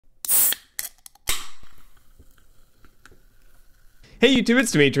Hey YouTube,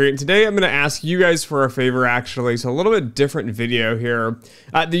 it's Dimitri, and today I'm going to ask you guys for a favor actually, so a little bit different video here.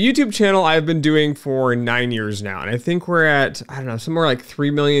 The YouTube channel I've been doing for 9 years now, and I think we're at, I don't know, somewhere like 3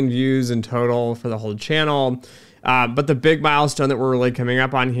 million views in total for the whole channel. But the big milestone that we're really coming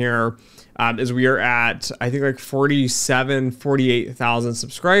up on here is we are at, I think like 48,000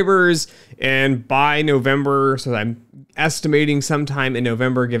 subscribers, and by November, so I'm estimating sometime in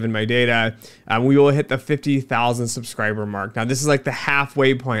November, given my data, we will hit the 50,000 subscriber mark. Now, this is like the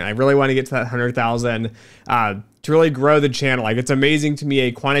halfway point. I really want to get to that 100,000 to really grow the channel. Like, it's amazing to me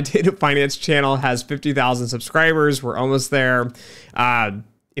a quantitative finance channel has 50,000 subscribers. We're almost there.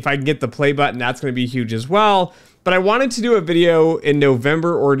 If I can get the play button, that's going to be huge as well. But I wanted to do a video in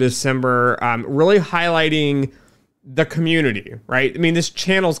November or December, really highlighting the community, right? I mean, this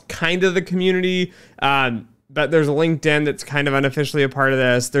channel's kind of the community, but there's a LinkedIn that's kind of unofficially a part of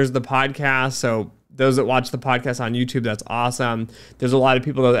this. There's the podcast. So those that watch the podcast on YouTube, that's awesome. There's a lot of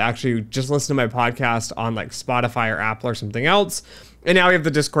people that actually just listen to my podcast on like Spotify or Apple or something else. And now we have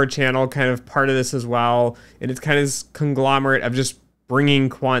the Discord channel, kind of part of this as well. And it's kind of this conglomerate of just bringing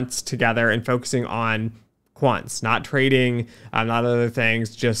quants together and focusing on quants, not trading, not other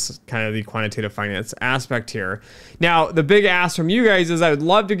things, just kind of the quantitative finance aspect here. Now, the big ask from you guys is I would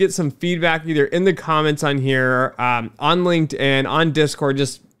love to get some feedback either in the comments on here, on LinkedIn, on Discord.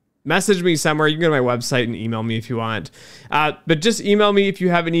 Just message me somewhere. You can go to my website and email me if you want. But just email me if you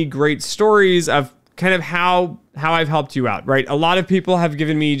have any great stories of kind of how I've helped you out, right? A lot of people have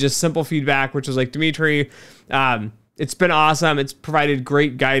given me just simple feedback, which was like, Dimitri, it's been awesome. It's provided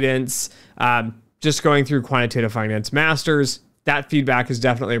great guidance. Just going through quantitative finance masters, that feedback is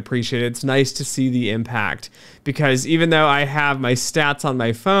definitely appreciated. It's nice to see the impact, because even though I have my stats on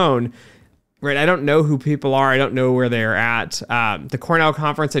my phone, right, I don't know who people are. I don't know where they're at. The Cornell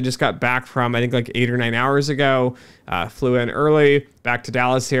conference I just got back from, I think like 8 or 9 hours ago, flew in early, back to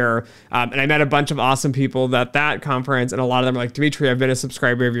Dallas here. And I met a bunch of awesome people at that conference. And a lot of them are like, Dimitri, I've been a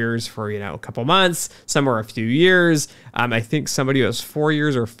subscriber of yours for, a couple months, some were a few years. I think somebody was 4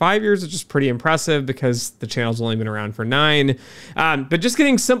 years or 5 years, which is pretty impressive because the channel's only been around for 9. But just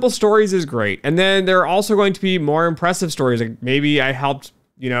getting simple stories is great. And then there are also going to be more impressive stories. Like maybe I helped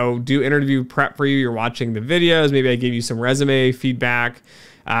do interview prep for you. You're watching the videos. Maybe I gave you some resume feedback,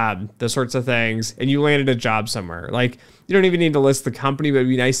 those sorts of things, and you landed a job somewhere. Like, you don't even need to list the company, but it'd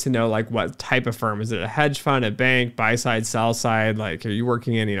be nice to know like what type of firm. Is it a hedge fund, a bank, buy side, sell side? Like, are you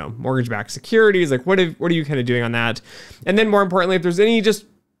working in, mortgage-backed securities? Like, what are you kind of doing on that? And then more importantly, if there's any just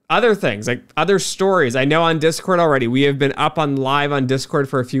other things, like other stories. I know on Discord already, we have been up on live on Discord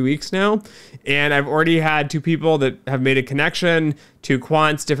for a few weeks now, and I've already had 2 people that have made a connection to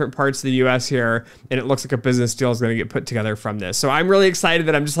Quants, different parts of the US here, and it looks like a business deal is going to get put together from this. So I'm really excited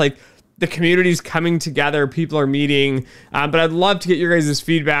that I'm just like, the community's coming together, people are meeting, but I'd love to get your guys'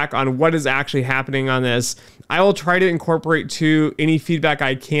 feedback on what is actually happening on this. I will try to incorporate too any feedback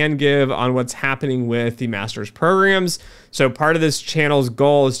I can give on what's happening with the master's programs. So part of this channel's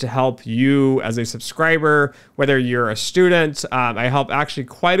goal is to help you as a subscriber, whether you're a student. I help actually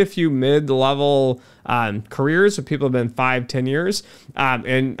quite a few mid-level careers. So people have been 5-10 years.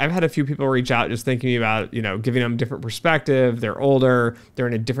 And I've had a few people reach out just thinking about, giving them a different perspective. They're older, they're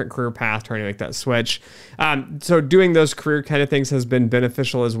in a different career path, trying to make that switch. So doing those career kind of things has been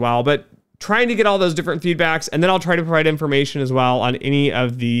beneficial as well. But trying to get all those different feedbacks, and then I'll try to provide information as well on any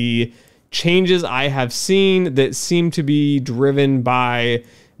of the changes I have seen that seem to be driven by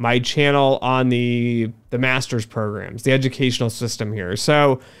my channel on the master's programs, the educational system here.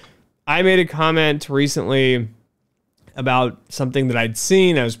 So I made a comment recently about something that I'd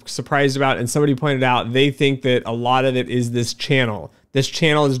seen, I was surprised about, and somebody pointed out they think that a lot of it is this channel. This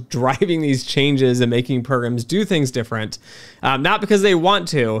channel is driving these changes and making programs do things different, not because they want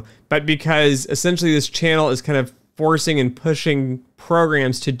to, but because essentially this channel is kind of forcing and pushing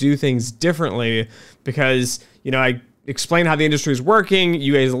programs to do things differently, because, I explain how the industry is working,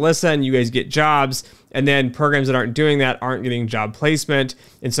 you guys listen, you guys get jobs, and then programs that aren't doing that aren't getting job placement.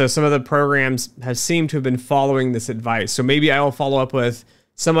 And so some of the programs have seemed to have been following this advice. So maybe I will follow up with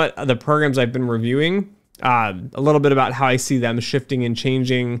somewhat of the programs I've been reviewing, a little bit about how I see them shifting and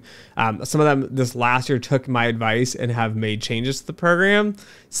changing. Some of them this last year took my advice and have made changes to the program.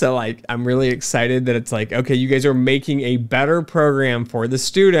 So like, I'm really excited that it's like, okay, you guys are making a better program for the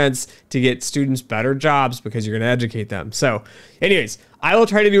students to get students better jobs because you're going to educate them. So anyways, I will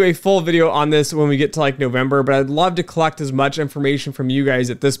try to do a full video on this when we get to like November, but I'd love to collect as much information from you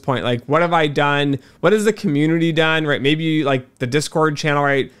guys at this point. Like, what have I done? What has the community done, right? Maybe like the Discord channel,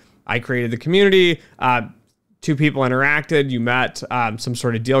 right? I created the community. two people interacted, you met, some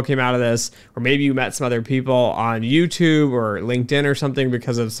sort of deal came out of this, or maybe you met some other people on YouTube or LinkedIn or something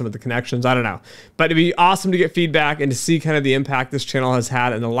because of some of the connections. I don't know. But it'd be awesome to get feedback and to see kind of the impact this channel has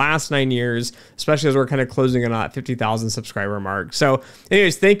had in the last 9 years, especially as we're kind of closing in on that 50,000 subscriber mark. So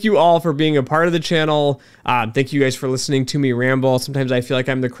anyways, thank you all for being a part of the channel. Thank you guys for listening to me ramble. Sometimes I feel like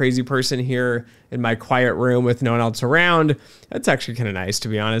I'm the crazy person here in my quiet room with no one else around. That's actually kind of nice, to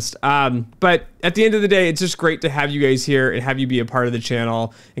be honest. But at the end of the day, it's just great to have you guys here and have you be a part of the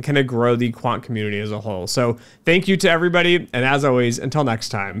channel and kind of grow the quant community as a whole. So thank you to everybody. And as always, until next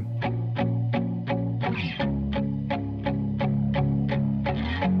time.